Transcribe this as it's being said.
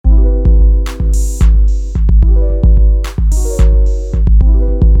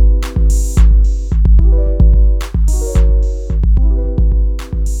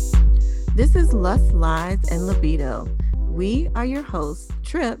Lies, and Libido. We are your hosts,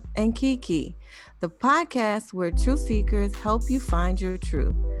 Trip and Kiki, the podcast where truth seekers help you find your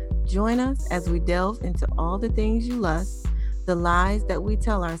truth. Join us as we delve into all the things you lust, the lies that we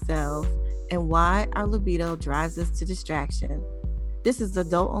tell ourselves, and why our libido drives us to distraction. This is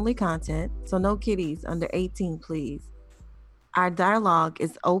adult-only content, so no kiddies under 18, please. Our dialogue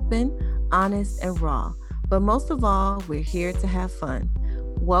is open, honest, and raw, but most of all, we're here to have fun.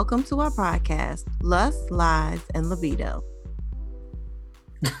 Welcome to our podcast, Lust, Lies, and Libido.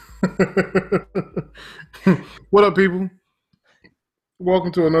 What up, people?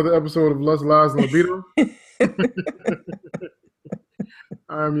 Welcome to another episode of Lust, Lies, and Libido.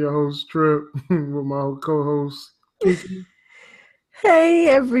 I'm your host, Trip, with my co-host, Kiki. Hey,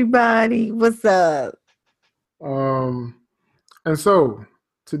 everybody. What's up? And so,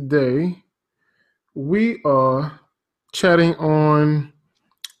 today, we are chatting on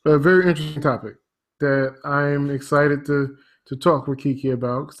a very interesting topic that I'm excited to talk with Kiki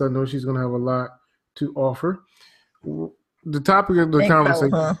about because I know she's going to have a lot to offer. The topic of the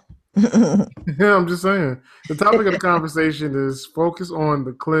conversation... Yeah, I'm just saying. The topic of the conversation is focus on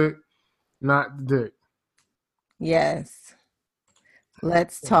the clit, not the dick. Yes.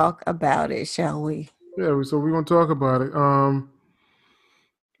 Let's talk about it, shall we? Yeah, so we're going to talk about it.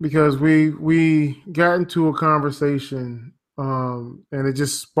 Because we got into a conversation and it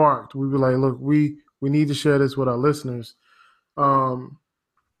just sparked. We were like, look, we need to share this with our listeners. Because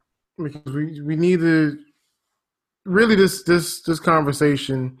we need to really this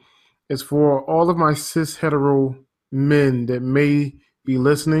conversation is for all of my cis hetero men that may be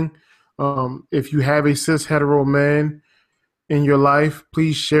listening. If you have a cis hetero man in your life,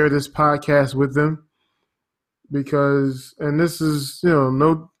 please share this podcast with them. Because, and this is,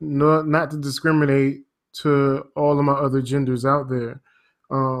 not to discriminate to all of my other genders out there.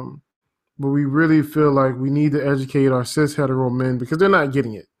 But we really feel like we need to educate our cis hetero men because they're not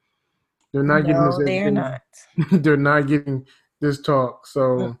getting it. They're not getting this education. They're not. They're not getting this talk.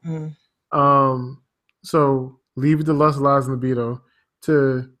 So, so leave the lust, lies, and libido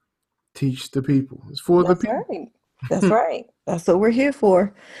to teach the people. It's for the people. Right. That's right. That's what we're here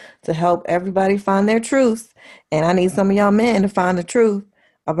for, to help everybody find their truth. And I need some of y'all men to find the truth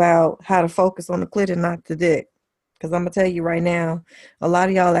about how to focus on the clit and not the dick. Because I'm going to tell you right now, a lot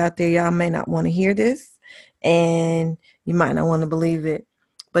of y'all out there, y'all may not want to hear this and you might not want to believe it,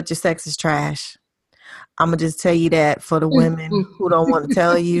 but your sex is trash. I'm going to just tell you that for the women who don't want to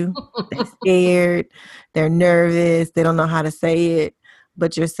tell you. They're scared. They're nervous. They don't know how to say it,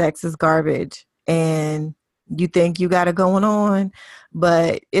 but your sex is garbage. And you think you got it going on,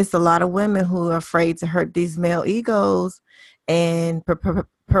 but it's a lot of women who are afraid to hurt these male egos and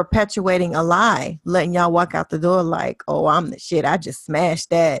perpetuating a lie, letting y'all walk out the door like, oh, I'm the shit. I just smashed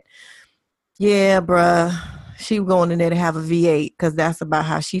that. Yeah, bruh. She going in there to have a V8 because that's about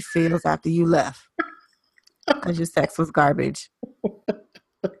how she feels after you left. Because your sex was garbage.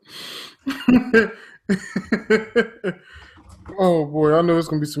 Oh boy, I know it's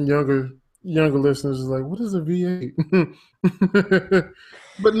gonna be some younger listeners is like, what is a V8?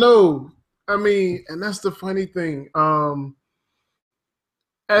 But no, I mean, and that's the funny thing.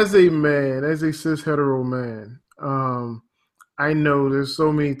 As a man, as a cis hetero man, I know there's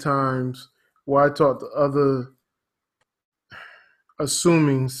so many times where I talk to other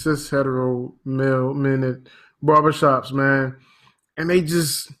assuming cis hetero male men at barbershops, man, and they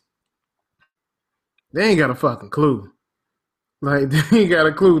ain't got a fucking clue. Like, they ain't got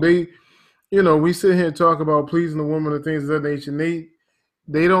a clue. They, we sit here and talk about pleasing the woman and things of that nature. And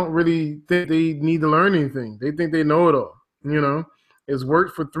they don't really think they need to learn anything. They think they know it all. It's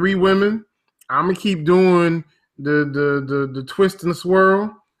worked for 3 women. I'm gonna keep doing the twist and the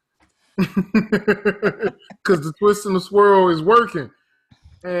swirl because the twist and the swirl is working,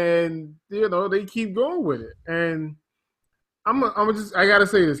 and they keep going with it. And I gotta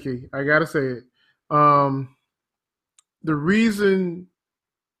say this, Key. I gotta say it. The reason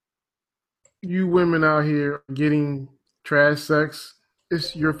you women out here are getting trash sex,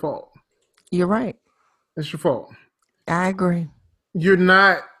 it's your fault. You're right. It's your fault. I agree. You're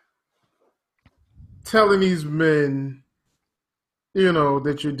not telling these men,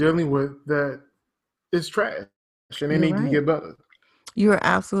 that you're dealing with that it's trash and they need to get better. You are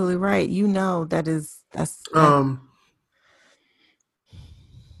absolutely right. That's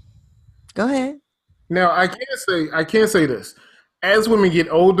Go ahead. Now I can't say this. As women get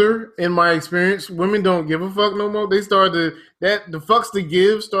older, in my experience, women don't give a fuck no more. They the fucks to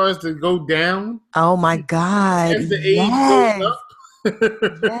give starts to go down. Oh my God. As the age goes up.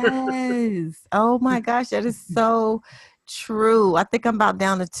 Yes. Oh my gosh, that is so true. I think I'm about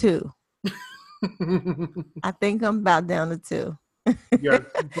down to 2. I think I'm about down to 2. You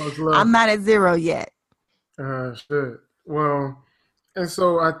got 2 bucks I'm left. not at 0 yet. Shit. Well, and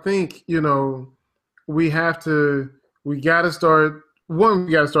so I think, we have to, we got to start, one,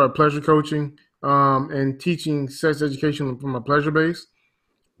 we got to start pleasure coaching and teaching sex education from a pleasure base.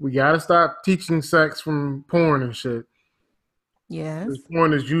 We got to stop teaching sex from porn and shit. Yes. Because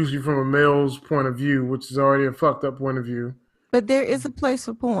porn is usually from a male's point of view, which is already a fucked up point of view. But there is a place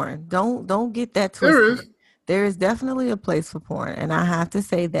for porn. Don't get that There twisted. is. There is definitely a place for porn. And I have to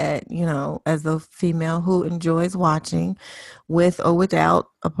say that, as a female who enjoys watching with or without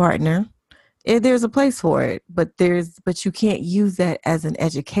a partner, there's a place for it. But you can't use that as an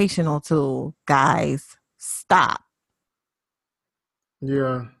educational tool. Guys, stop.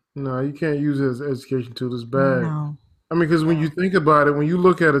 Yeah. No, you can't use it as an education tool. It's bad. No. I mean, because when you No. think about it, when you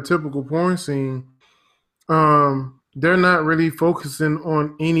look at a typical porn scene, they're not really focusing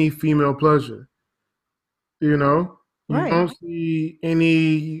on any female pleasure. You know, you Right. don't see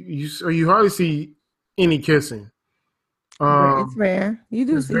any, or you hardly see any kissing. It's Um, rare. You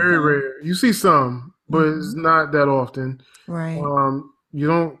do it's see very some. rare. You see some, but it's Hmm. not that often. Right. You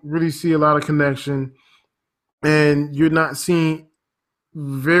don't really see a lot of connection, and you're not seeing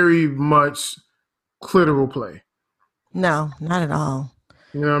very much clitoral play. No, not at all.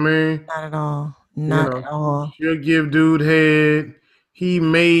 You know what I mean? Not at all. You Not know, at all. she'll give dude head. He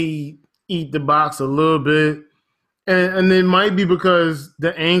may eat the box a little bit. And it might be because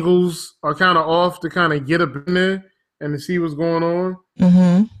the angles are kind of off to kind of get up in there and to see what's going on.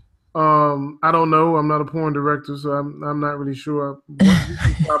 Hmm. I don't know. I'm not a porn director, so I'm not really sure what we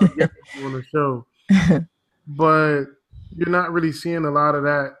can probably get on the show. But you're not really seeing a lot of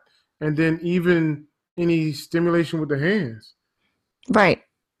that. And then even any stimulation with the hands. Right.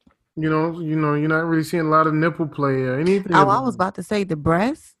 You're not really seeing a lot of nipple play or anything Oh, of I was that. about to say the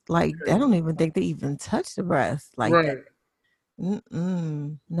breast. Like, I don't even think they even touch the breast like that. Right.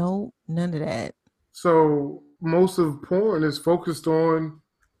 Mm-mm. No, none of that. So most of porn is focused on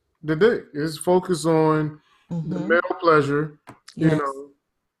the dick. It's focused on the Hmm. male pleasure, you Yes.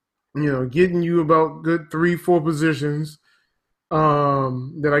 know, getting you about good 3, 4 positions,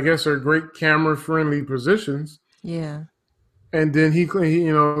 that I guess are great camera friendly positions. Yeah. And then he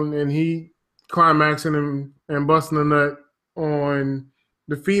climaxing and busting a nut on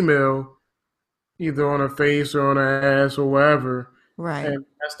the female, either on her face or on her ass or wherever. Right. And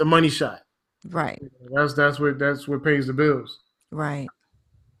that's the money shot. Right. That's what pays the bills. Right.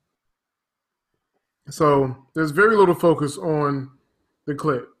 So there's very little focus on the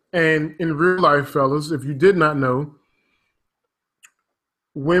clip. And in real life, fellas, if you did not know,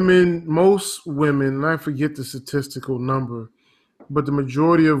 most women, and I forget the statistical number, but the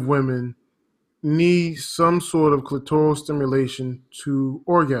majority of women need some sort of clitoral stimulation to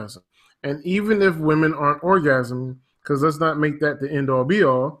orgasm. And even if women aren't orgasming, because let's not make that the end all be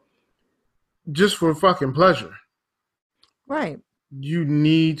all, just for fucking pleasure, Right. you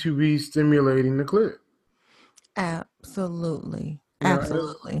need to be stimulating the clit. Absolutely. You know,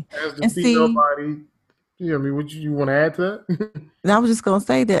 Absolutely. as the And female see, body, I mean, what you want to add to that? and I was just going to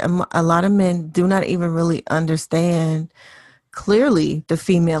say that a lot of men do not even really understand clearly the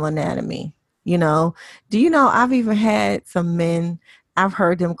female anatomy. Do you know I've even had some men, I've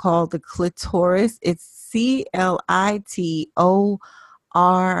heard them call the clitoris, it's CLITORIS.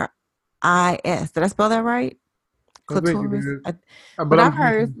 Did I spell that right? I think it Clitoris. is, but But I'm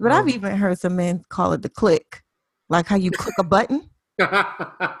guessing I've so. even heard some men call it the click, like how you click a button.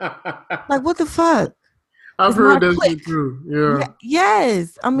 Like, what the fuck? I've It's not heard a that click. shit too. Yeah, Yeah,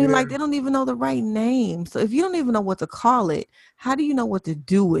 yes. I mean, yeah. like, they don't even know the right name. So if you don't even know what to call it, how do you know what to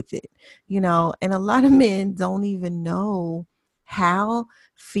do with it? And a lot of men don't even know how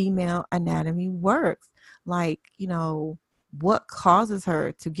female anatomy works. Like, what causes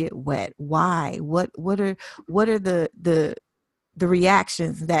her to get wet? Why? What are the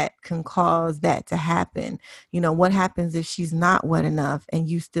reactions that can cause that to happen? What happens if she's not wet enough and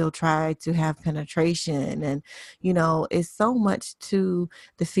you still try to have penetration? And it's so much to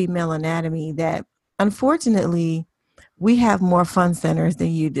the female anatomy that, unfortunately, we have more fun centers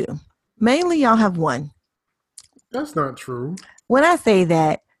than you do. Mainly y'all have one. That's not true. When I say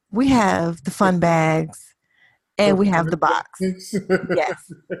that, we have the fun bags and The we have the box. furnace.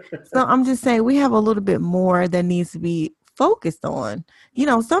 Yes. So I'm just saying we have a little bit more that needs to be focused on.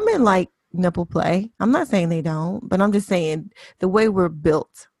 Some men like nipple play. I'm not saying they don't, but I'm just saying the way we're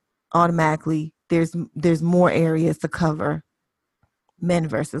built, automatically there's more areas to cover, men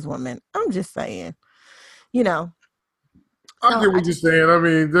versus women. I'm just saying, you know. I So get I what you're just saying. I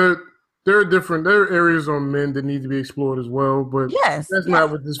mean, there are areas on men that need to be explored as well, but Yes, that's yes. not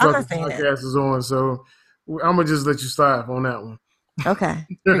what this I'm fucking not saying that. podcast is on. So I'm gonna just let you slide on that one. Okay.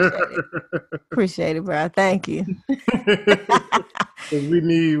 Appreciate it. Appreciate it, bro. Thank you.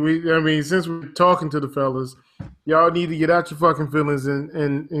 I mean, since we're talking to the fellas, y'all need to get out your fucking feelings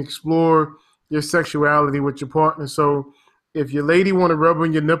and explore your sexuality with your partner. So if your lady want to rub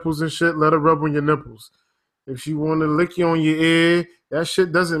on your nipples and shit, let her rub on your nipples. If she want to lick you on your ear, that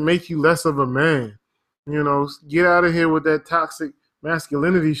shit doesn't make you less of a man. You know, get out of here with that toxic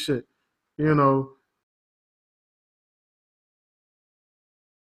masculinity shit. You know,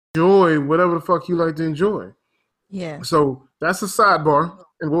 enjoy whatever the fuck you like to enjoy. Yes. So that's a sidebar,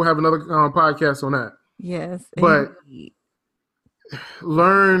 and we'll have another podcast on that. Yes. But Indeed.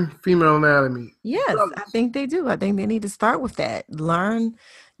 learn female anatomy. Yes, I think they do. I think they need to start with that. Learn,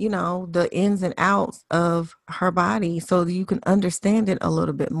 the ins and outs of her body so that you can understand it a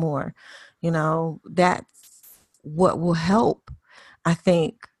little bit more. That's what will help, I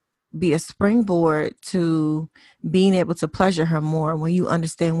think, be a springboard to being able to pleasure her more when you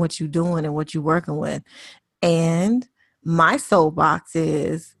understand what you're doing and what you're working with. And my soapbox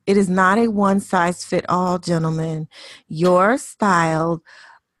is it is not a one size fit all, gentlemen. Your style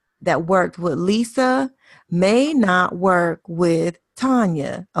that worked with Lisa may not work with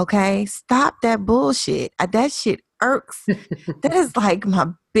Tanya. Okay. Stop that bullshit. That shit irks. That is like my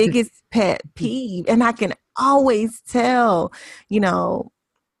biggest pet peeve. And I can always tell,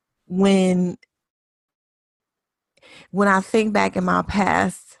 when I think back in my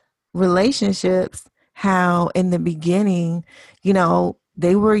past relationships, how in the beginning,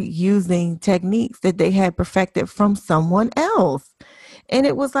 they were using techniques that they had perfected from someone else. And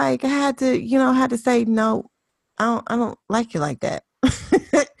it was like I had to say, no, I don't like you like that.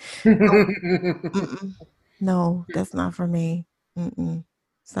 No, no, that's not for me. Mm-mm.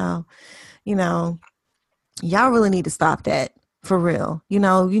 So, y'all really need to stop that for real. You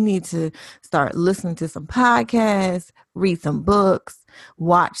need to start listening to some podcasts, read some books,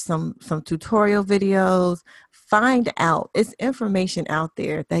 watch some tutorial videos, find out. It's information out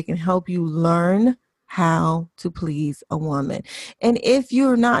there that can help you learn how to please a woman. And if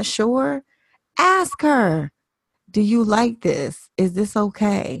you're not sure, ask her, do you like this? Is this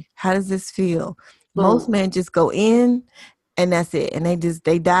okay? How does this feel? Most So, men just go in and that's it. And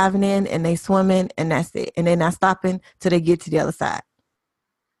they diving in and they swimming and that's it. And they're not stopping till they get to the other side.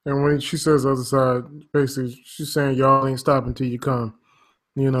 and when she says the other side, basically she's saying y'all ain't stopping till you come.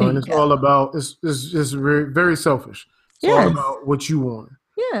 There And you it's go. all about it's very, very selfish. It's all Yes. about what you want.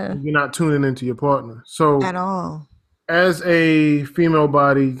 Yeah. You're not tuning into your partner. So At all. as a female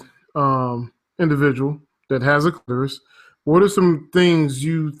body individual that has a clitoris, what are some things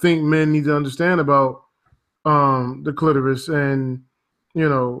you think men need to understand about the clitoris? And I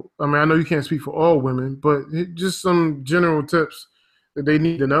mean, I know you can't speak for all women, but just some general tips that they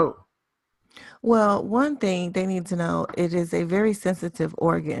need to know. Well, one thing they need to know, it is a very sensitive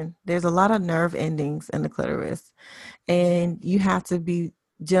organ. There's a lot of nerve endings in the clitoris, and you have to be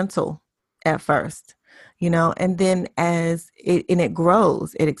gentle at first, and then as it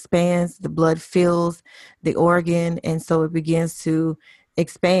grows, it expands, the blood fills the organ, and so it begins to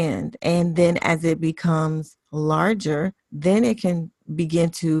expand. And then as it becomes larger, then it can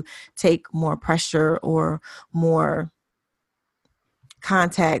begin to take more pressure or more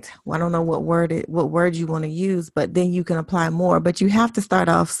contact. Well, I don't know what word you want to use, but then you can apply more. But you have to start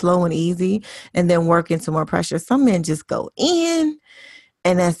off slow and easy and then work into more pressure. Some men just go in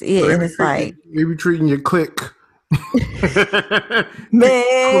and that's So it. And it's like, they be treating you click. Click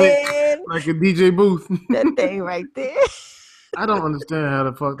man, like a DJ booth. that thing right there. I don't understand how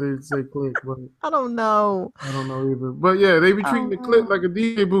the fuck they say click, but I don't know. I don't know either. But yeah, they be treating the click Oh, like a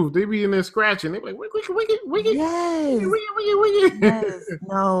DJ booth. They be in there scratching. They be like wiggy wiggy wiggy wiggy yes. wiggy wiggy Yes. wiggy.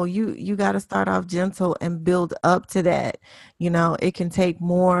 No, you got to start off gentle and build up to that. It can take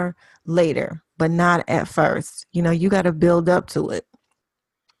more later, but not at first. You got to build up to it.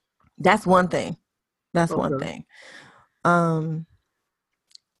 That's one thing. That's one Okay. thing. Um,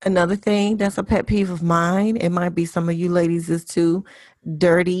 Another thing that's a pet peeve of mine, it might be some of you ladies is too,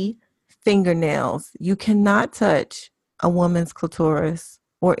 dirty fingernails. You cannot touch a woman's clitoris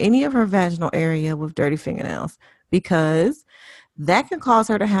or any of her vaginal area with dirty fingernails because that can cause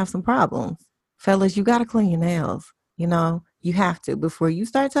her to have some problems. Fellas, you got to clean your nails. You have to. Before you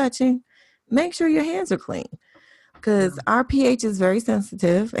start touching, make sure your hands are clean because our pH is very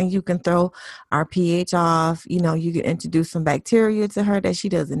sensitive and you can throw our pH off. You can introduce some bacteria to her that she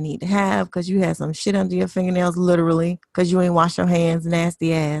doesn't need to have because you had some shit under your fingernails, literally, because you ain't wash your hands,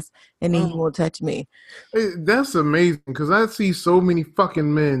 nasty ass, and then you won't touch me. That's amazing because I see so many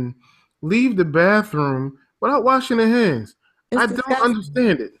fucking men leave the bathroom without washing their hands. It's I don't disgusting.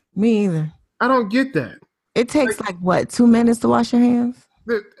 understand it. Me either. I don't get that. It Like takes like what, 2 minutes to wash your hands?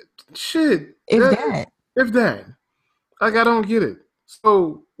 that shit. If that. If that. Like I don't get it.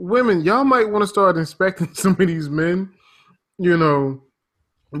 So women, y'all might want to start inspecting some of these men, you know,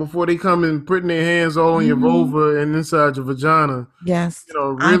 before they come and putting their hands all on your Mhm. vulva and inside your vagina. Yes, You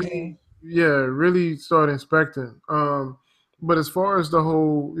know, I agree. really, yeah, really start inspecting. But as far as the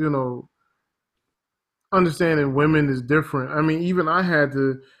whole, understanding women is different. I mean, even I had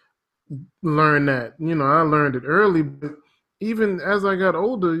to learn that. I learned it early, but even as I got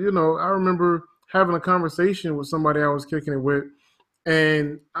older, I remember having a conversation with somebody I was kicking it with,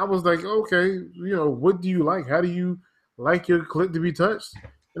 and I was like, okay, what do you like? How do you like your clit to be touched?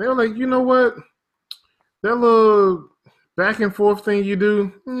 And they were like, you know what? That little back and forth thing you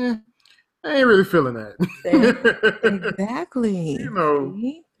do, I ain't really feeling See? that. you Exactly. know,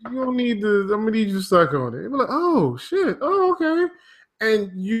 See? you don't need to. I'm gonna need you to suck on it. They be like, oh shit, oh okay,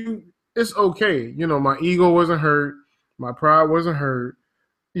 and it's okay. My ego wasn't hurt, my pride wasn't hurt.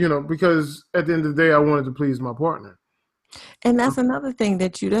 Because at the end of the day, I wanted to please my partner. And that's another thing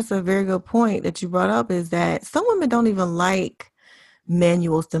that's a very good point that you brought up is that some women don't even like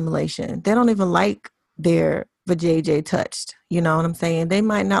manual stimulation. They don't even like their vajayjay touched. You know what I'm saying? They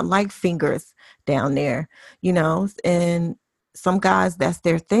might not like fingers down there, and some guys that's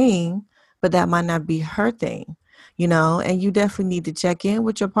their thing, but that might not be her thing, and you definitely need to check in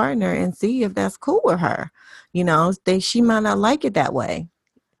with your partner and see if that's cool with her. She might not like it that way.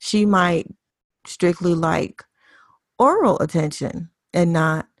 She might strictly like oral attention and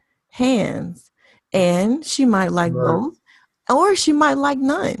not hands. And she might like Right. both, or she might like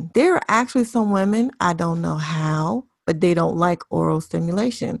none. There are actually some women, I don't know how, but they don't like oral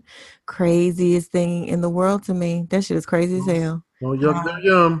stimulation. Craziest thing in the world to me. That shit is crazy as hell. Don't yuck their How?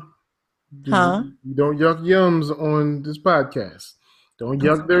 yum. Huh? You don't yuck yums on this podcast. Don't I'm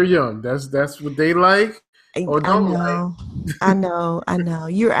yuck their yum. That's what they like or I don't like. know. I know.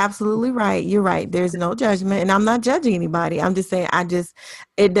 You're absolutely right. You're right. There's no judgment. And I'm not judging anybody. I'm just saying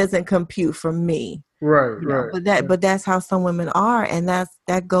it doesn't compute for me. Right, right. But that's how some women are. And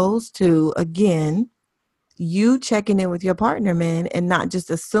that goes to, again, you checking in with your partner, man, and not just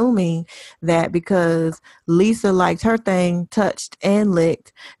assuming that because Lisa liked her thing touched and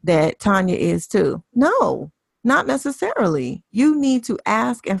licked, that Tanya is too. No, not necessarily. You need to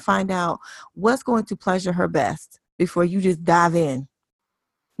ask and find out what's going to pleasure her best before you just dive in,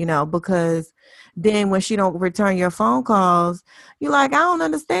 because then when she don't return your phone calls, you're like, I don't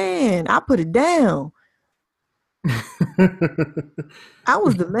understand. I put it down. I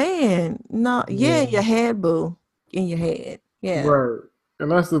was the man. No, yeah, in Yeah, your head, boo. In your head. Yeah. right.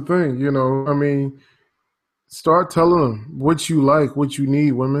 And that's the thing, I mean, start telling them what you like, what you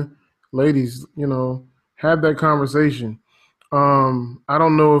need, women, ladies, have that conversation. I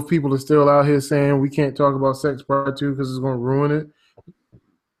don't know if people are still out here saying we can't talk about sex prior to because it's going to ruin it.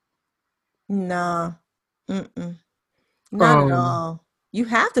 Nah. Mm-mm. Not at Um, all. You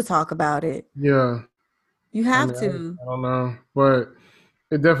have to talk about it. yeah, You I have mean, to. I don't know, but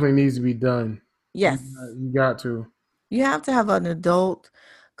it definitely needs to be done. Yes. You got to. You have to have an adult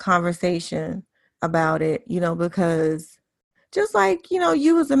conversation about it, because just like,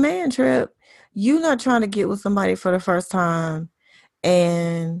 you as a man, Trip, you not trying to get with somebody for the first time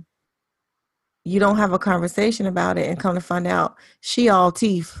and you don't have a conversation about it and come to find out she all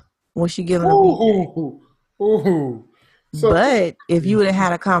teeth when she giving a BJ. Ooh, ooh. So, But if you would have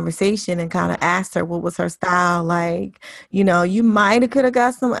had a conversation and kind of asked her what was her style like, you might have could have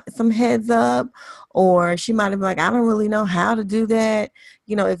got some heads up, or she might have been like, I don't really know how to do that.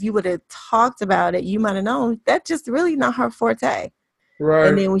 If you would have talked about it, you might have known that's just really not her forte. And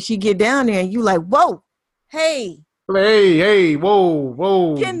right. then when she get down there and you like, whoa, hey, Hey, hey, whoa,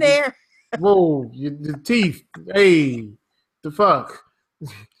 get whoa, in there. whoa, your teeth. Hey, the fuck.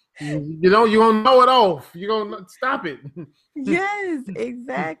 You gonna know it off. You gonna stop it. Yes,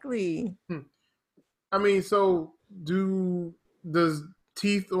 exactly. I mean, so does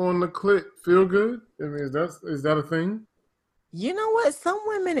teeth on the clit feel good? I mean, is that a thing? You know what? Some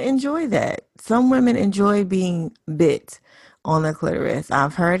women enjoy that. Some women enjoy being bit on the clitoris.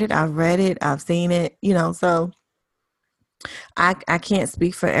 I've heard it, I've read it, I've seen it, so I can't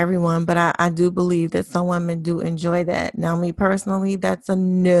speak for everyone, but I do believe that some women do enjoy that. Now, me personally, that's a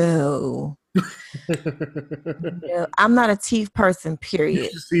no. No. I'm not a teeth person, You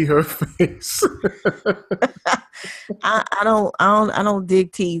period. should see her face. I don't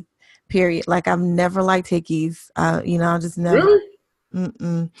dig teeth, period. Like I've never liked hickeys. I just never. Really?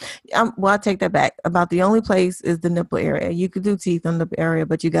 Mm-mm. Well, I take that back. About the only place is the nipple area. You could do teeth on the nipple area,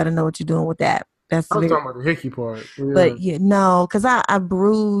 but you got to know what you're doing with that. That's I was very. talking about the hickey part. Yeah. But you know, because I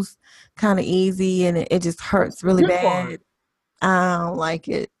bruise kind of easy and it just hurts really Good part. bad. I don't like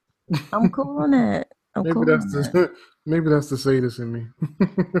it. I'm cool on that. I'm Maybe cool that's on that. the maybe that's the sadist in me.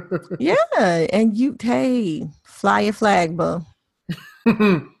 Yeah, and you, hey, fly your flag, bro.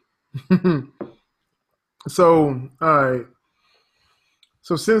 So, all right.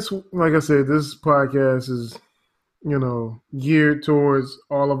 So since, like I said, this podcast is, geared towards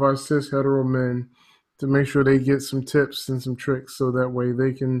all of our cis hetero men to make sure they get some tips and some tricks so that way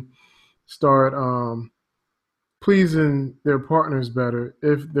they can start pleasing their partners better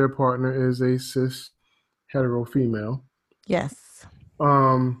if their partner is a cis hetero female. Yes.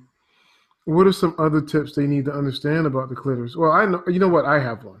 Um, what are some other tips they need to understand about the clitoris? Well, I know, you know what? I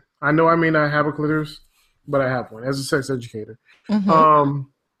have one. I know I may not have a clitoris, but I have one as a sex educator. Mm-hmm.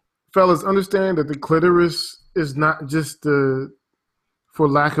 Um, Fellas, understand that the clitoris is not just the, for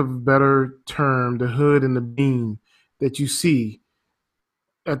lack of a better term, the hood and the beam that you see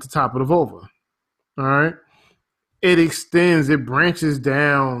at the top of the vulva. All right. It extends, it branches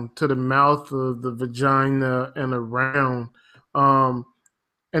down to the mouth of the vagina and around. Um,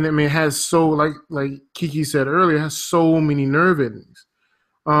 and I mean, it has so, like Kiki said earlier, it has so many nerve endings.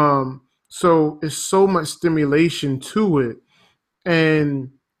 So it's so much stimulation to it. And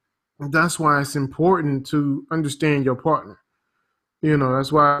that's why it's important to understand your partner.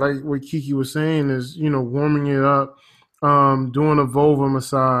 That's why, like what Kiki was saying, is warming it up, doing a vulva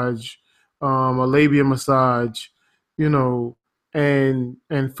massage, a labia massage, you know, and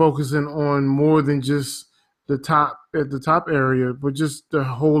focusing on more than just the top area, but just the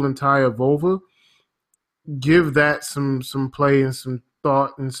whole entire vulva. Give that some play and some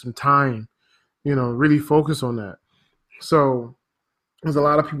thought and some time. Really focus on that. So, because a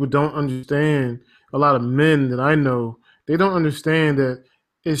lot of people don't understand, a lot of men that I know, they don't understand that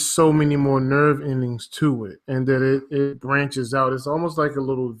it's so many more nerve endings to it and that it branches out. It's almost like a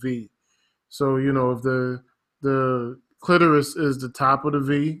little V. So, if the clitoris is the top of the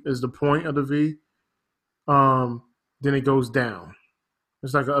V, is the point of the V, um, then it goes down.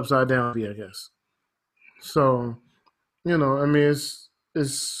 It's like an upside down V, I guess. So, I mean,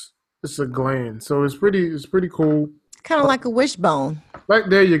 it's a gland. So it's pretty cool. Kind of like a wishbone. Right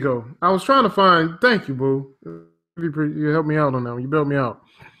there you go. I was trying to find. Thank you, boo. You helped me out on that one. You built me out.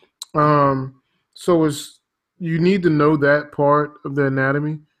 Um, so it's you need to know that part of the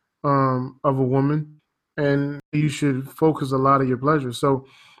anatomy of a woman, and you should focus a lot of your pleasure. So,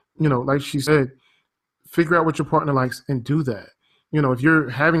 like she said, figure out what your partner likes and do that. If you're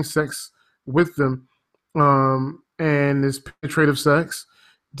having sex with them, and it's penetrative sex,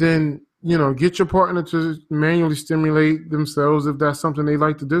 then get your partner to manually stimulate themselves if that's something they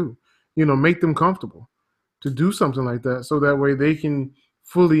like to do. Make them comfortable to do something like that, so that way they can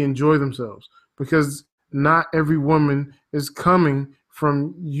fully enjoy themselves. Because not every woman is coming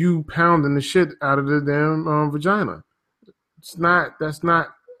from you pounding the shit out of the damn vagina. It's not. That's not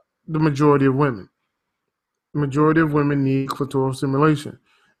the majority of women. The majority of women need clitoral stimulation.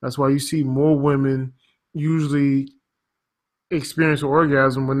 That's why you see more women usually experience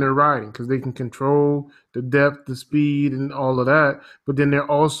orgasm when they're riding, because they can control the depth, the speed, and all of that. But then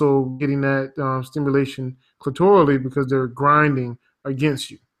they're also getting that stimulation clitorally because they're grinding against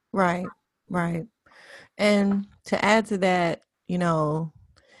you. Right. Right. And to add to that,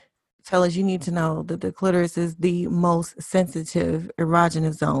 fellas, you need to know that the clitoris is the most sensitive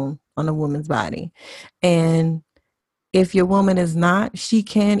erogenous zone on a woman's body. And if your woman is not, she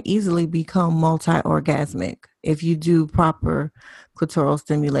can easily become multi-orgasmic. If you do proper clitoral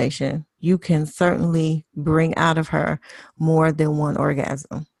stimulation, you can certainly bring out of her more than one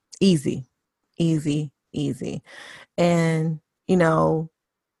orgasm. Easy, easy, easy. And,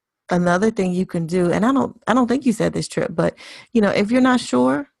 another thing you can do, and I don't think you said this, Trip, but if you're not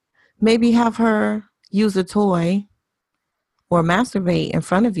sure, maybe have her use a toy or masturbate in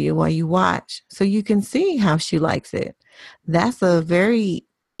front of you while you watch so you can see how she likes it. That's a very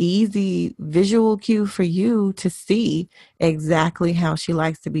easy visual cue for you to see exactly how she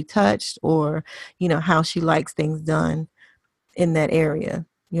likes to be touched, or how she likes things done in that area.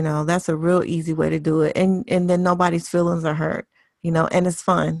 That's a real easy way to do it, and then nobody's feelings are hurt, and it's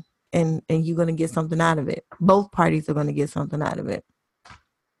fun, and you're going to get something out of it. Both parties are going to get something out of it.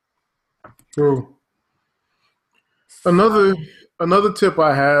 True. Another So, another tip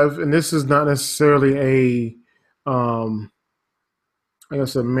I have, and this is not necessarily um, I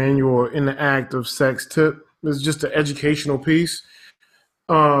guess a manual or in the act of sex tip. It's just an educational piece.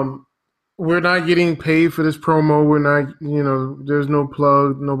 Um, we're not getting paid for this promo. We're not, there's no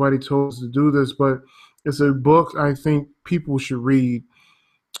plug. Nobody told us to do this, but it's a book I think people should read.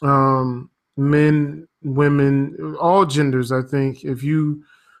 Men, women, all genders. I think if you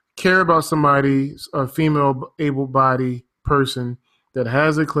care about somebody, a female able-bodied person that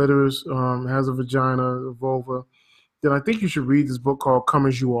has a clitoris, has a vagina, a vulva, then I think you should read this book called "Come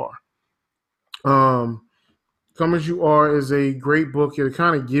as You Are." Um, "Come as You Are" is a great book. It'll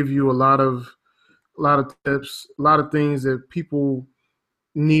kind of give you a lot of tips, a lot of things that people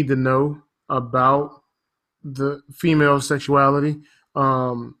need to know about the female sexuality.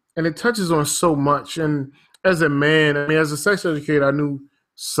 And it touches on so much. And as a man, I mean, as a sex educator, I knew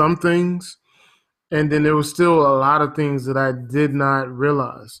some things, and then there was still a lot of things that I did not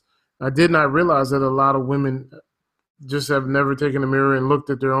realize. I did not realize that a lot of women just have never taken a mirror and looked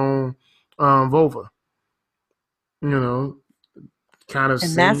at their own vulva. You know, kind of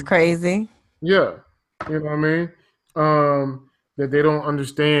And that's see, crazy. yeah, you know what I mean. That they don't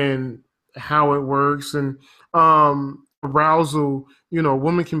understand how it works, and arousal. A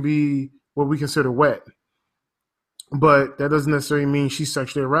woman can be what we consider wet, but that doesn't necessarily mean she's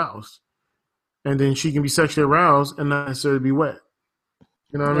sexually aroused. And then she can be sexually aroused and not necessarily be wet.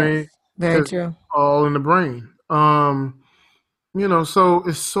 You know what I Yes, mean? very It's true. all in the brain. So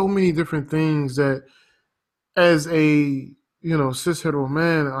it's so many different things that as a, cis hetero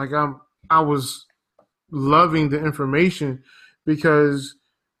man, like I was loving the information because,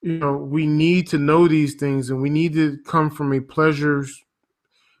 we need to know these things and we need to come from a pleasure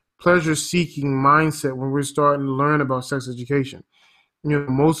seeking mindset when we're starting to learn about sex education.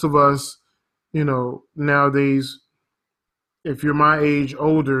 Most of us, nowadays, if you're my age,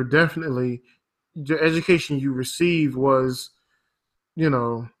 older, definitely the education you received was, you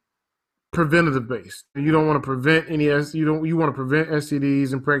know, preventative based. You don't want to prevent you want to prevent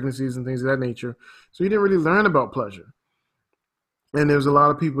STDs and pregnancies and things of that nature. So you didn't really learn about pleasure. And there's a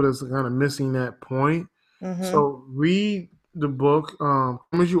lot of people that's kind of missing that point. Mm-hmm. So read the book, Come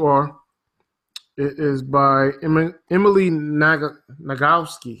as You Are. It is by Emily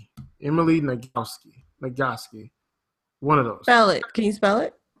Nagoski. Emily Nagoski. One of those. Spell it. Can you spell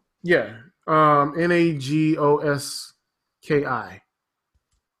it? Yeah. Nagoski.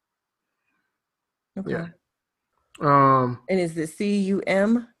 Yeah. Okay. Um, And is it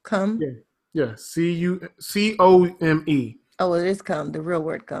CUM? Come? yeah. Yeah. CUCOME. Oh, it is come. The real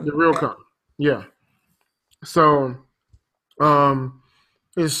word come. The real Okay. come. Yeah. So um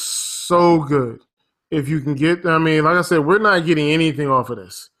it's so good. If you can get, I mean, like I said, we're not getting anything off of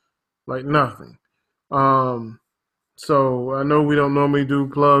this. Like nothing. Um so I know we don't normally do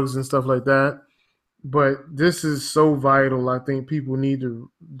plugs and stuff like that, but this is so vital. I think people need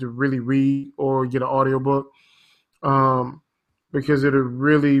to really read or get an audiobook. Um because it'll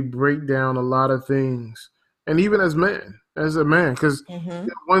really break down a lot of things. And even as a man, because Mm-hmm.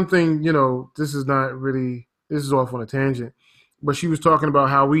 one thing, this is not really, this is off on a tangent, but she was talking about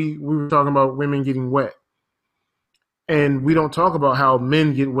how we were talking about women getting wet, and we don't talk about how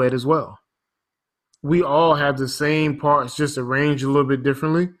men get wet as well. We all have the same parts, just arranged a little bit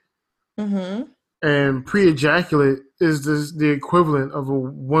differently. Mm-hmm. And pre-ejaculate is the equivalent of a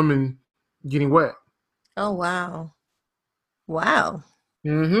woman getting wet. Oh, wow. Wow.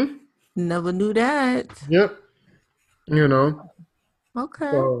 Mm-hmm. Never knew that. Yep. You know. Okay.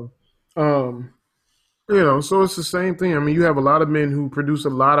 So, um, so it's the same thing. I mean, you have a lot of men who produce a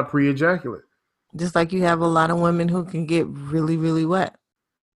lot of pre-ejaculate. Just like you have a lot of women who can get really, really wet.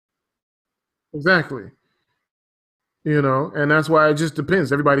 Exactly. And that's why it just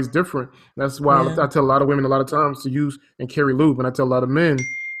depends. Everybody's different. That's why Yeah. I tell a lot of women a lot of times to use and carry lube, and I tell a lot of men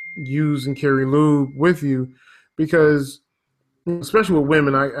use and carry lube with you because, especially with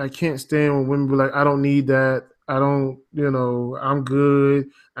women, I can't stand when women be like, I don't need that. I don't, I'm good.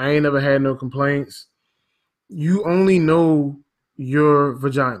 I ain't never had no complaints. You only know your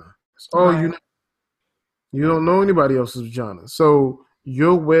vagina. That's all you Right. know. You don't know anybody else's vagina. So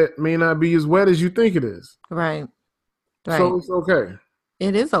your wet may not be as wet as you think it is. Right. Right. So it's okay.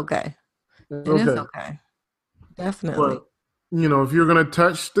 It is okay. It's It is okay. okay. Definitely. But if you're gonna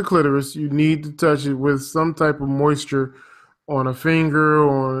touch the clitoris, you need to touch it with some type of moisture on a finger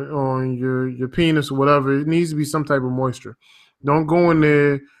or on your penis or whatever. It needs to be some type of moisture. Don't go in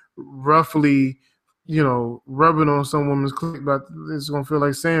there roughly, rubbing on some woman's clit, but it's gonna feel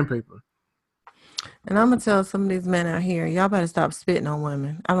like sandpaper. And I'm gonna tell some of these men out here, y'all better stop spitting on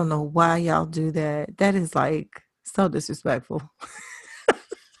women. I don't know why y'all do that. That is like so disrespectful.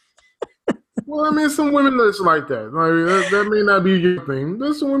 Well, I mean, some women that's like that. Like that may not be your thing.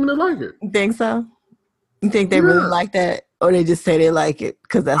 There's some women that like it. You think so? You think they really Yeah, like that? Or they just say they like it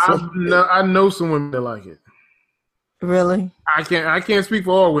because that's what I know some women that like it. Really? I can't speak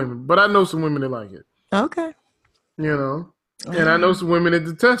for all women, but I know some women that like it. Okay. You know, and I know some women that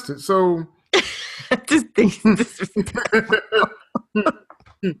detest it. So,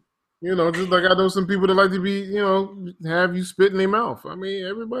 you know, just like I know some people that like to be, you know, have you spit in their mouth. I mean,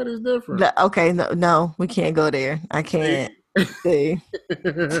 everybody's different. Okay, no, we can't go there. I can't. See.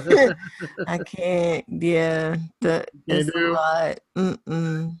 I can't. Yeah, it's a lot.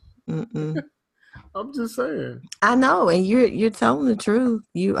 I'm just saying. I know, and you're telling the truth.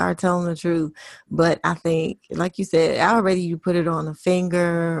 You are telling the truth. But I think, like you said, already you put it on a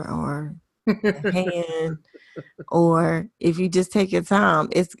finger or a hand, or if you just take your time,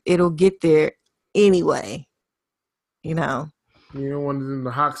 it'll get there anyway. You know. You don't want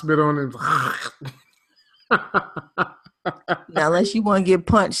the hawk spit on it. Now, unless you want to get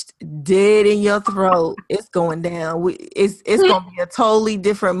punched dead in your throat, it's going down. It's going to be a totally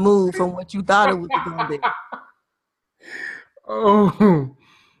different move from what you thought it was going to be. Oh,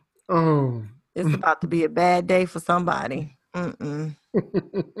 it's about to be a bad day for somebody. I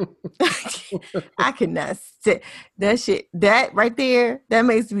cannot sit that shit. That right there, that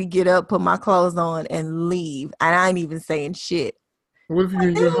makes me get up, put my clothes on, and leave. And I ain't even saying shit. What if you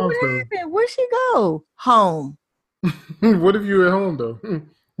in your house though? Where'd she go? Home. What if you at home though?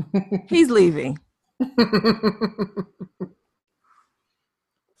 He's leaving. I'm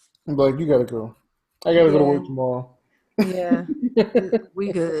like, you gotta go. I gotta go to work tomorrow. Yeah,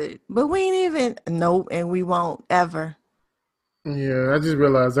 we good, but we ain't even. Nope, and we won't ever. Yeah, I just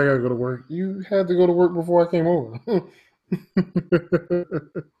realized I gotta go to work. You had to go to work before I came over.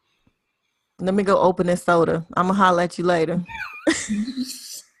 Let me go open this soda. I'm gonna holler at you later.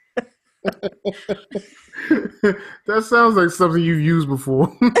 That sounds like something you've used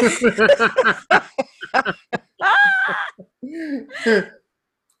before.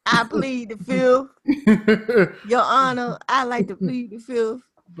 I plead the fifth. Your Honor, I like to plead the fifth.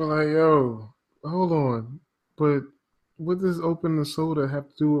 But like, yo, hold on. But what does open the soda have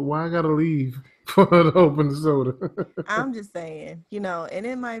to do with why I gotta leave for her to open the soda? I'm just saying, you know, and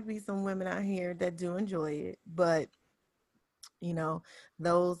it might be some women out here that do enjoy it, but you know,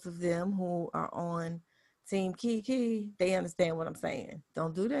 those of them who are on Team Kiki, they understand what I'm saying.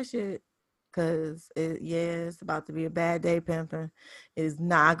 Don't do that shit. Cause it's about to be a bad day, pimping. It's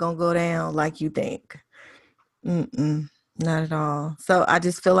not gonna go down like you think. Not at all. So I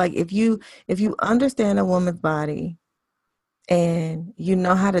just feel like if you understand a woman's body and you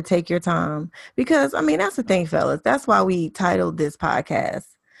know how to take your time, because I mean that's the thing, fellas. That's why we titled this podcast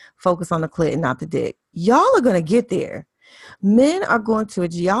 "Focus on the Clit and Not the Dick." Y'all are gonna get there. Men are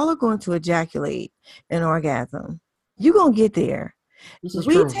y'all are going to ejaculate an orgasm. You're gonna get there. This is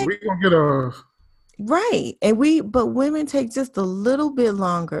true. We're gonna get a right. But women take just a little bit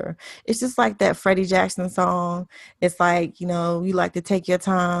longer. It's just like that Freddie Jackson song. It's like, you know, you like to take your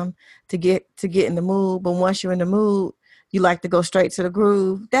time to get in the mood, but once you're in the mood, you like to go straight to the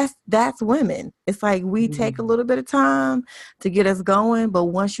groove. That's women. It's like we take a little bit of time to get us going, but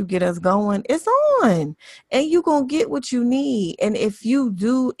once you get us going, it's on. And you're going to get what you need. And if you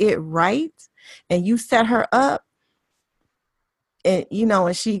do it right and you set her up, and you know,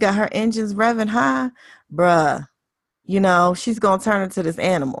 and she got her engines revving high, bruh, you know, she's gonna turn into this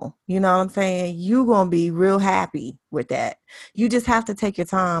animal. You know what I'm saying? You're gonna be real happy with that. You just have to take your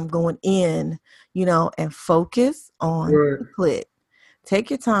time going in, you know, and focus on the clit. Take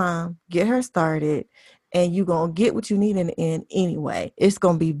your time, get her started, and you're gonna get what you need in the end anyway. It's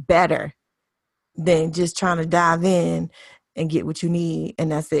gonna be better than just trying to dive in and get what you need,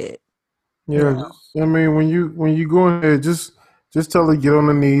 and that's it. Yeah, you know? I mean, when you go ahead, just tell her to get on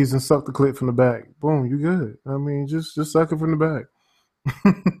the knees and suck the clit from the back. Boom, you good. I mean, just suck it from the back.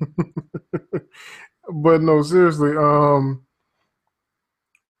 But no, seriously.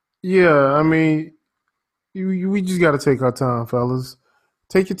 Yeah, I mean, we just got to take our time, fellas.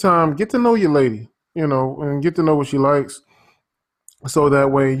 Take your time, get to know your lady, you know, and get to know what she likes, so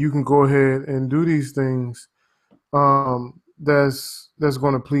that way you can go ahead and do these things. That's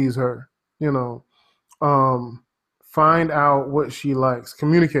going to please her, you know. Find out what she likes.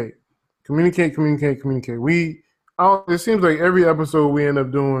 Communicate. It seems like every episode we end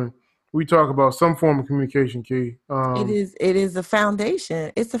up doing, we talk about some form of communication, Key. It is a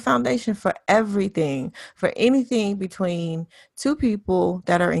foundation. It's a foundation for everything, for anything between two people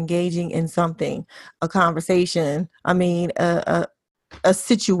that are engaging in something, a conversation. I mean, a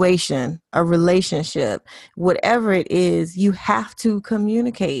situation, a relationship, whatever it is, you have to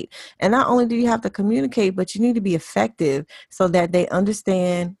communicate. And not only do you have to communicate, but you need to be effective so that they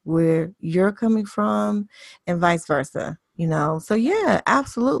understand where you're coming from and vice versa. So yeah,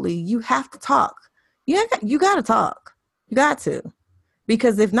 absolutely. You have to talk. You got to talk. You got to.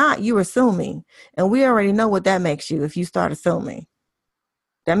 Because if not, you're assuming. And we already know what that makes you if you start assuming.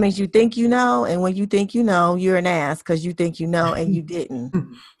 That means you think you know. And when you think you know, you're an ass because you think you know and you didn't.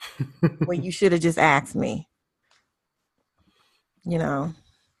 When you should have just asked me, you know.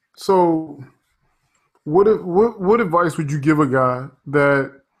 So, what advice would you give a guy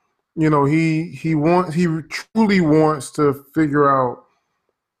that he truly wants to figure out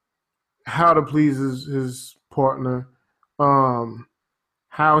how to please his partner, um,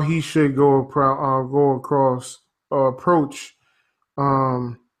 how he should go across or approach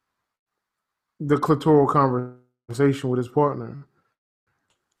um, the clitoral conversation with his partner.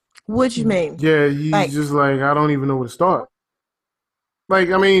 What you mean? Yeah, he's Like, just like, I don't even know where to start. Like,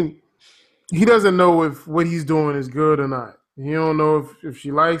 I mean, he doesn't know if what he's doing is good or not. He don't know if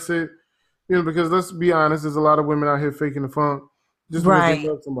she likes it. Because let's be honest, there's a lot of women out here faking the funk just because they right,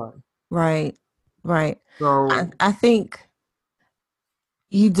 love somebody. right, right. I, So I think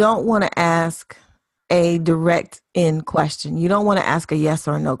you don't want to ask a direct in question. You don't want to ask a yes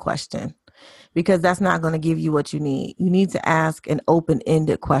or no question because that's not going to give you what you need. You need to ask an open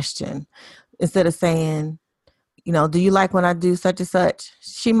ended question instead of saying, do you like when I do such and such?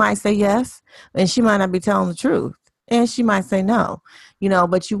 She might say yes, and she might not be telling the truth. And she might say no,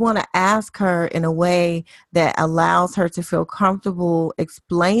 but you want to ask her in a way that allows her to feel comfortable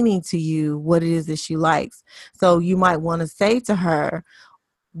explaining to you what it is that she likes. So you might want to say to her,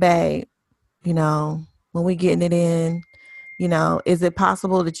 babe, when we getting it in, is it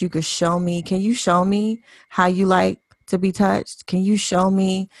possible that you could can you show me how you like to be touched? Can you show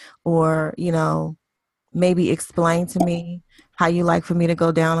me or, maybe explain to me how you like for me to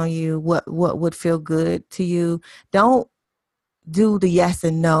go down on you? What would feel good to you? Don't do the yes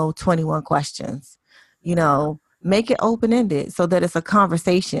and no 21 questions. Make it open ended so that it's a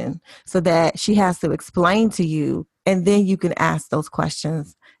conversation so that she has to explain to you and then you can ask those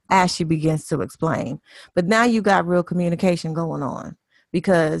questions as she begins to explain. But now you got real communication going on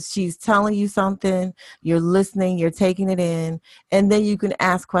because she's telling you something, you're listening, you're taking it in, and then you can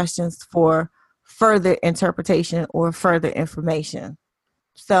ask questions for further interpretation or further information.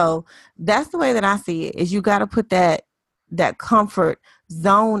 So that's the way that I see it is you got to put that comfort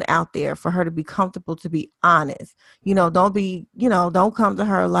zone out there for her to be comfortable to be honest. Don't come to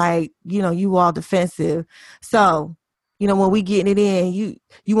her like, you all defensive. So, when we getting it in,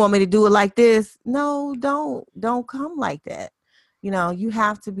 you want me to do it like this? No, don't come like that. You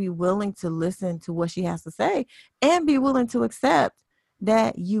have to be willing to listen to what she has to say and be willing to accept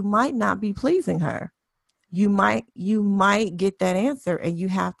that you might not be pleasing her. You might get that answer and you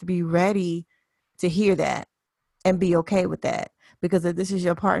have to be ready to hear that and be okay with that. Because if this is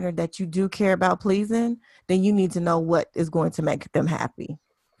your partner that you do care about pleasing, then you need to know what is going to make them happy.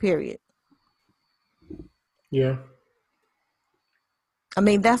 Period. yeah. I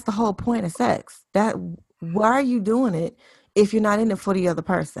mean, that's the whole point of sex. Why are you doing it if you're not in it for the other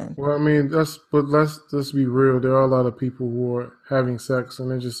person? Well, I mean, but let's be real. There are a lot of people who are having sex and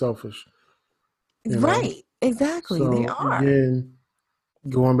they're just selfish, you know. Right. Exactly. They So are. again,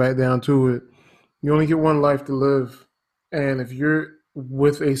 going back down to it, you only get one life to live, and if you're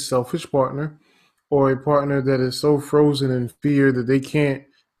with a selfish partner or a partner that is so frozen in fear that they can't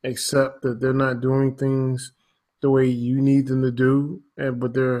accept that they're not doing things the way you need them to do, and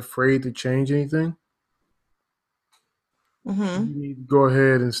but they're afraid to change anything, Mm-hmm. you need to go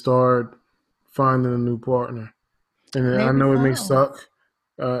ahead and start finding a new partner. And I Maybe know it may so. suck.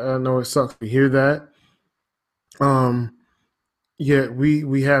 I know it sucks to hear that. Um, Yet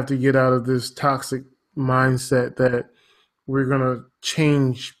we have to get out of this toxic mindset that we're gonna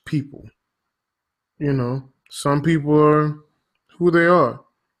change people. Some people are who they are,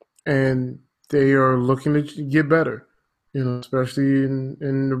 and they are looking to get better. Especially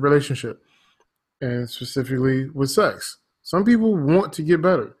in the relationship and specifically with sex. Some people want to get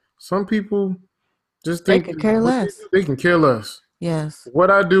better. Some people just They think could that care what less. they can care less. Yes. What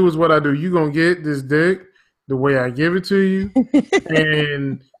I do is what I do. You gonna get this dick the way I give it to you,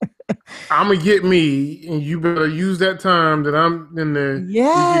 and I'm gonna get me, and you better use that time that I'm in there to get you.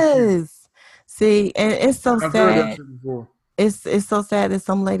 Yes. See, and it's so I've heard that sad. shit before. It's so sad that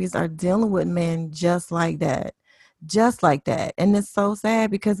some ladies are dealing with men just like that. Just like that. And it's so sad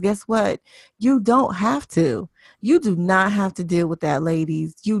because guess what? You don't have to. You do not have to deal with that,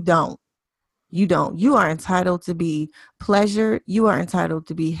 ladies. You don't. You don't. You are entitled to be pleasured. You are entitled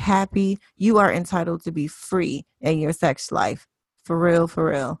to be happy. You are entitled to be free in your sex life. For real, for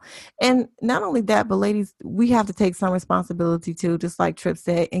real. And not only that, but ladies, we have to take some responsibility too, just like Trip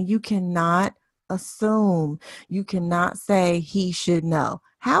said. And you cannot assume. You cannot say he should know.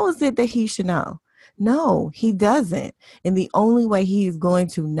 How is it that he should know? No, he doesn't. And the only way he is going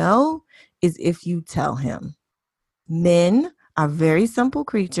to know is if you tell him. Men are very simple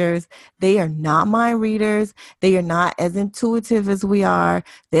creatures. They are not mind readers. They are not as intuitive as we are.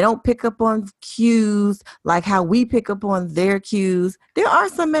 They don't pick up on cues like how we pick up on their cues. There are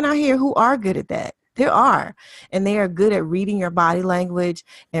some men out here who are good at that. There are. And they are good at reading your body language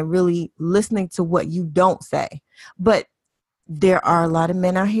and really listening to what you don't say. But there are a lot of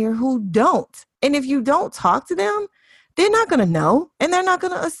men out here who don't. And if you don't talk to them, they're not going to know, and they're not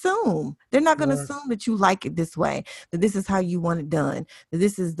going to assume. They're not going to assume that you like it this way, that this is how you want it done, that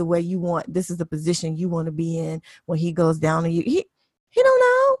this is the way you want, this is the position you want to be in when he goes down on you. He don't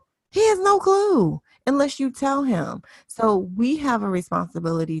know. He has no clue unless you tell him. So we have a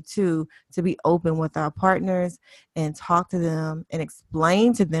responsibility too to be open with our partners and talk to them and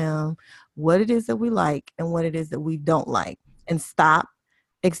explain to them what it is that we like and what it is that we don't like, and stop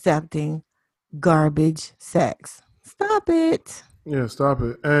accepting garbage sex. Stop it. Yeah, stop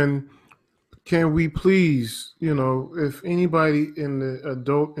it. And can we please, if anybody in the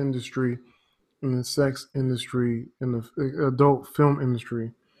adult industry, in the sex industry, in the adult film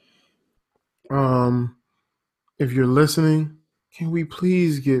industry, if you're listening, can we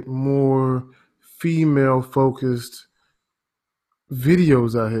please get more female focused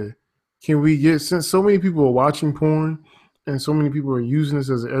videos out here? Can we get, since so many people are watching porn and so many people are using this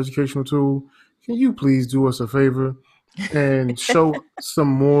as an educational tool, can you please do us a favor and show some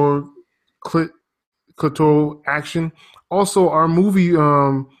more clitoral action? Also, our movie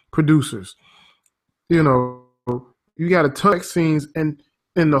producers, you got a ton of sex scenes, and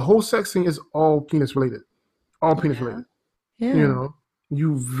the whole sex scene is all penis related. All penis related. Yeah.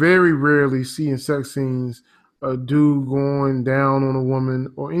 You very rarely see in sex scenes a dude going down on a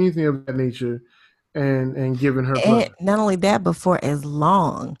woman or anything of that nature and giving her pleasure. And not only that, but for as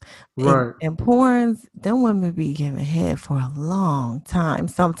long. Right. And porns, them women be giving head for a long time.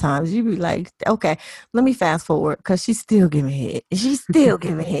 Sometimes you be like, okay, let me fast forward because she's still giving head. She's still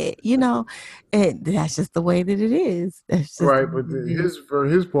giving head, and that's just the way that it is. That's just right, but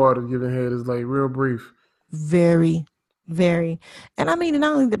his part of giving head is like real brief. Very, very. And I mean,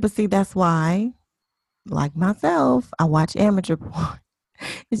 not only that, but see, that's why, like myself, I watch amateur porn.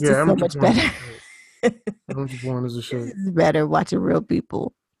 It's just so much better. Amateur porn is a shit. It's better watching real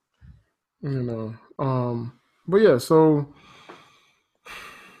people. But yeah, so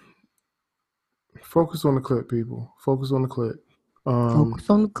focus on the clip, people. Focus on the clip. Focus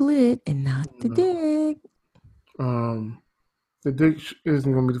on the clit and not the dick. The dick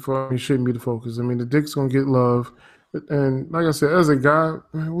isn't going to be the focus. It shouldn't be the focus. I mean, the dick's going to get love. And like I said, as a guy,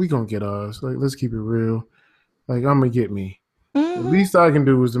 we going to get ours. Like, let's keep it real. Like, I'm going to get me. Mm-hmm. The least I can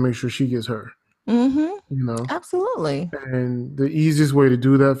do is to make sure she gets her. Mm-hmm. Absolutely. And the easiest way to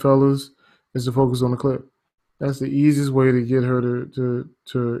do that, fellas, is to focus on the clip. That's the easiest way to get her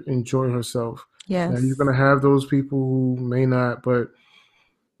to enjoy herself. Yes. Now, you're going to have those people who may not, but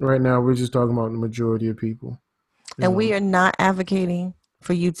right now we're just talking about the majority of people. And we are not advocating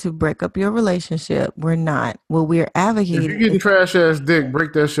for you to break up your relationship. We're not. What we're advocating. If you're getting trash ass dick,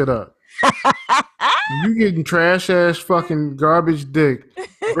 break that shit up. If you getting trash ass fucking garbage dick,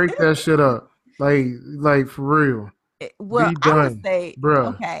 break that shit up. Like for real. Well, I would say,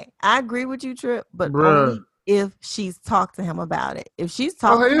 bruh. Okay, I agree with you, Trip, but only if she's talked to him about it. If she's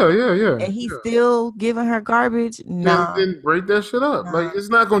talked, yeah, and he's still giving her garbage, then break that shit up. Nah. Like, it's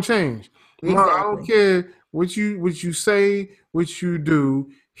not gonna change. Exactly. I don't care what you say, what you do.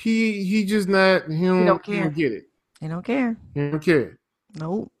 He just not. He don't care. He don't get it. He don't care. He don't care.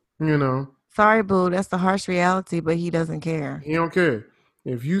 Nope. Sorry, boo. That's the harsh reality, but he doesn't care. He don't care.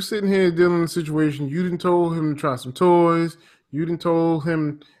 If you sitting here dealing with a situation, you didn't told him to try some toys. You didn't told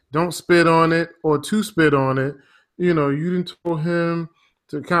him don't spit on it or to spit on it. You didn't told him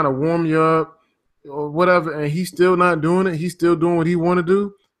to kind of warm you up or whatever, and he's still not doing it. He's still doing what he want to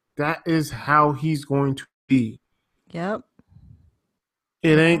do. That is how he's going to be. Yep.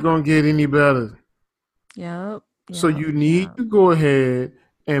 It ain't going to get any better. Yep. So you need to go ahead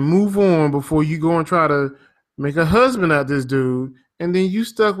and move on before you go and try to make a husband out this dude, and then you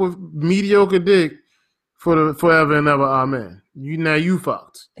stuck with mediocre dick for the forever and ever. Amen. You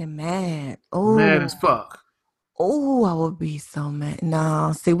fucked. And mad. Oh, mad as fuck. Oh, I would be so mad.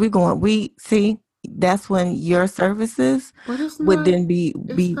 No, see, that's when your services would then be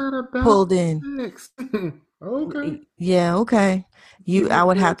pulled in. Okay. Yeah, okay. I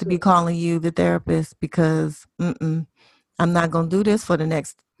would have to be calling you the therapist because I'm not going to do this for the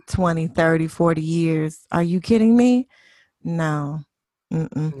next 20, 30, 40 years. Are you kidding me? No.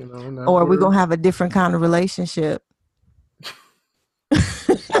 Mm-mm. You know, not Or we're words. gonna have a different kind of relationship.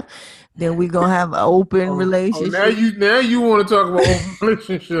 Then we're gonna have an open Oh, now relationship. you want to talk about open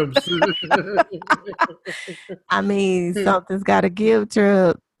relationships. I mean, something's got to give,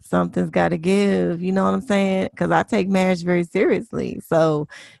 Trip. Something's got to give. You know what I'm saying? Because I take marriage very seriously. So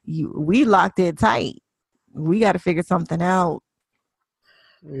we locked it tight. We got to figure something out.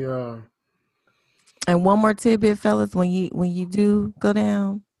 Yeah. And one more tidbit, fellas, when you do go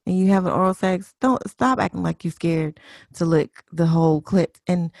down and you have an oral sex, don't stop acting like you scared to lick the whole clit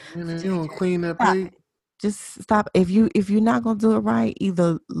and Man, you just don't clean that stop plate. it. Just stop. If you're not gonna do it right,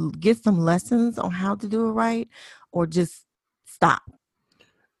 either get some lessons on how to do it right, or just stop.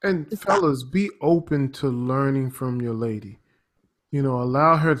 And Just stop. fellas, be open to learning from your lady. You know,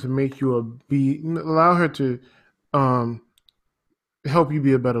 allow her to make you allow her to um help you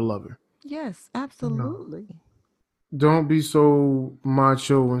be a better lover. Yes, You know, absolutely. don't be so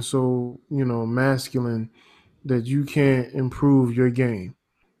macho and so, masculine that you can't improve your game.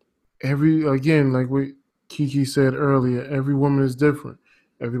 Again, like what Kiki said earlier, every woman is different.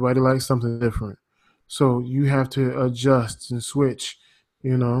 Everybody likes something different. So you have to adjust and switch,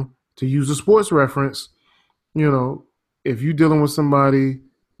 to use a sports reference, you know, if you're dealing with somebody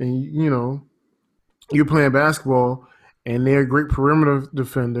and you're playing basketball and they're a great perimeter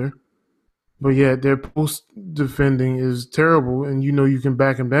defender, but yet their post defending is terrible and you can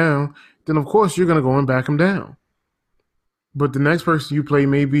back them down, then of course you're gonna go and back them down. But the next person you play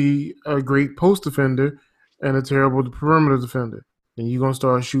may be a great post defender and a terrible perimeter defender. Then you're gonna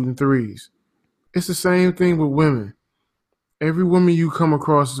start shooting threes. It's the same thing with women. Every woman you come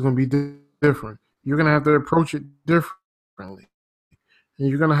across is gonna be different. You're gonna have to approach it differently. And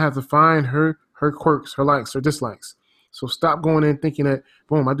you're gonna have to find her quirks, her likes, her dislikes. So stop going in thinking that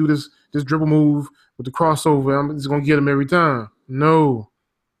boom, I do this dribble move with the crossover, I'm just gonna get them every time. No,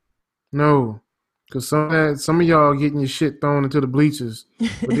 no, because some of y'all getting your shit thrown into the bleachers,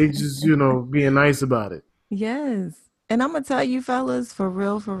 but they just being nice about it. Yes. And I'm gonna tell you, fellas, for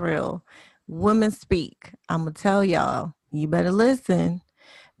real, women speak. I'm gonna tell y'all, you better listen.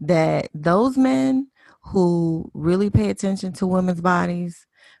 That those men who really pay attention to women's bodies,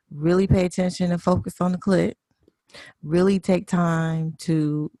 really pay attention and focus on the clit, really take time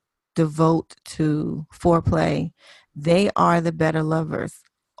to devote to foreplay, they are the better lovers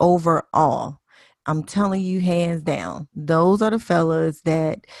overall. I'm telling you, hands down. Those are the fellas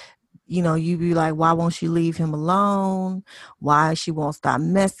that you be like, why won't she leave him alone? Why she won't stop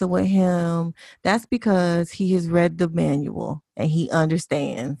messing with him? That's because he has read the manual and he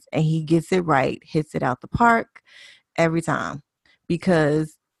understands and he gets it right, hits it out the park every time.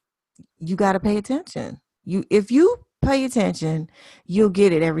 Because you got to pay attention. If you pay attention, you'll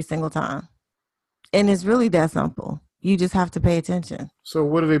get it every single time. And it's really that simple. You just have to pay attention. So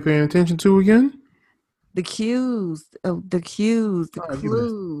what are they paying attention to again? The cues, the All right, you missed.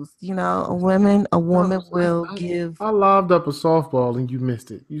 clues. A woman will give. I lobbed up a softball and you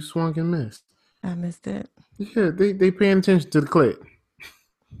missed it. You swung and missed. I missed it. Yeah, they paying attention to the clip.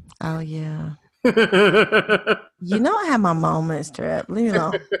 Oh yeah. I have my moments, Trap. I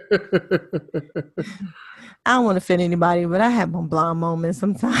don't want to offend anybody, but I have my blonde moments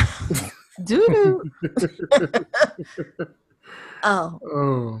sometimes. Doo doo. Oh.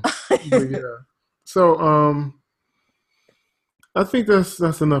 Oh, but yeah. So I think that's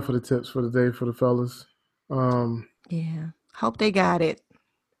enough of the tips for the day for the fellas. Yeah. Hope they got it.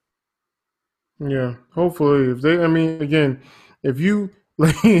 Yeah, hopefully if they, I mean, again, if you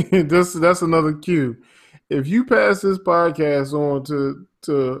like, that's another cue. If you pass this podcast on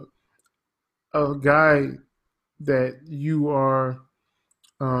to a guy that you are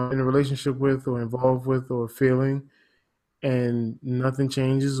in a relationship with or involved with or feeling, and nothing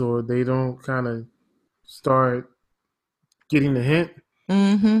changes or they don't kind of start getting the hint,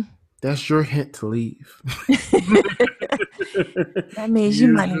 Mm-hmm. that's your hint to leave. That means you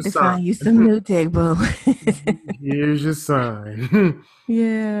Here's might your need to sign. find you some new dick, boo. Here's your sign.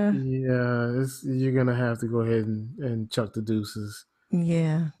 Yeah. Yeah, you're gonna have to go ahead and chuck the deuces.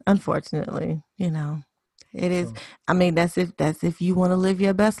 Yeah. Unfortunately, it is. So, I mean, that's if you want to live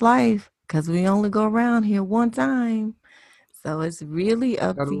your best life, because we only go around here one time. So it's really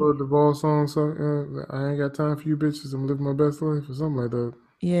up got a to little you. Duvall song, so I ain't got time for you bitches. I'm living my best life or something like that.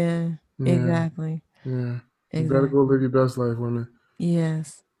 Yeah. Yeah, Exactly. yeah. You better go Exactly. live your best life, women.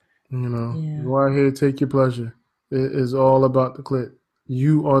 Yes. Yeah. Go out here, take your pleasure. It is all about the clit.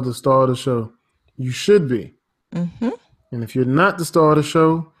 You are the star of the show. You should be. Mm-hmm. And if you're not the star of the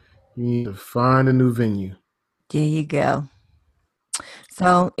show, you need to find a new venue. There you go.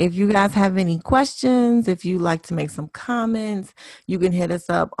 So if you guys have any questions, if you'd like to make some comments, you can hit us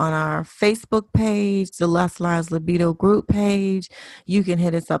up on our Facebook page, the Lust Lies Libido group page. You can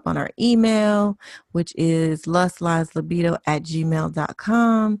hit us up on our email, which is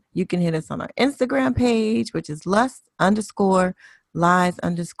lustlieslibido@gmail.com. You can hit us on our Instagram page, which is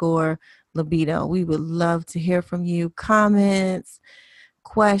lust_lies_libido. We would love to hear from you. Comments,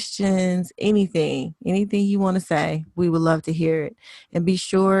 questions, anything you want to say, we would love to hear it. And be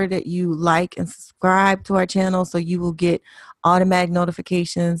sure that you like and subscribe to our channel so you will get automatic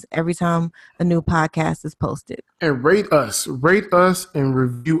notifications every time a new podcast is posted. And rate us and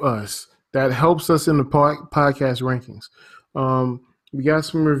review us. That helps us in the podcast rankings. We got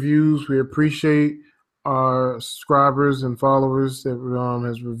some reviews. We appreciate our subscribers and followers that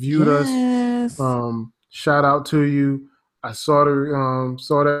has reviewed Yes. us. Shout out to you. I saw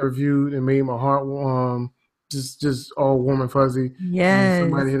that review and made my heart just all warm and fuzzy. Yes.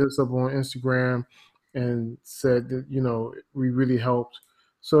 Somebody hit us up on Instagram and said that we really helped.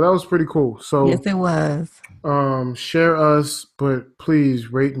 So that was pretty cool. So yes, it was. Share us, but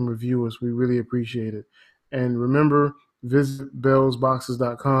please rate and review us. We really appreciate it. And remember, visit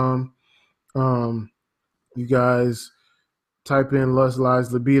bellsboxes.com. You guys type in Lust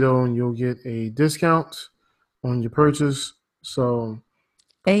Lies Libido and you'll get a discount on your purchase. So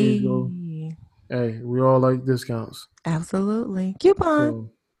please go. Hey, we all like discounts. Absolutely. Coupon.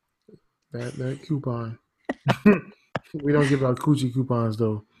 So that coupon. We don't give out coochie coupons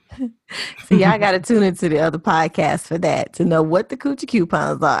though. So y'all got to tune into the other podcast for that to know what the coochie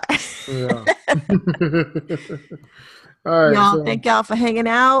coupons are. Yeah. All right. Y'all, thank y'all for hanging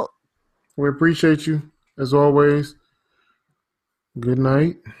out. We appreciate you as always. Good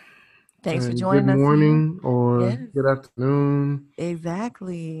night. Thanks for joining us. Good morning or good afternoon.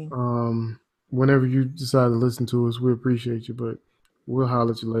 Exactly. Whenever you decide to listen to us, we appreciate you, but we'll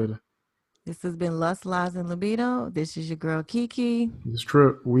holler at you later. This has been Lust, Lies, and Libido. This is your girl, Kiki. This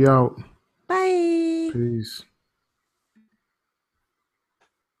Trip. We out. Bye. Peace.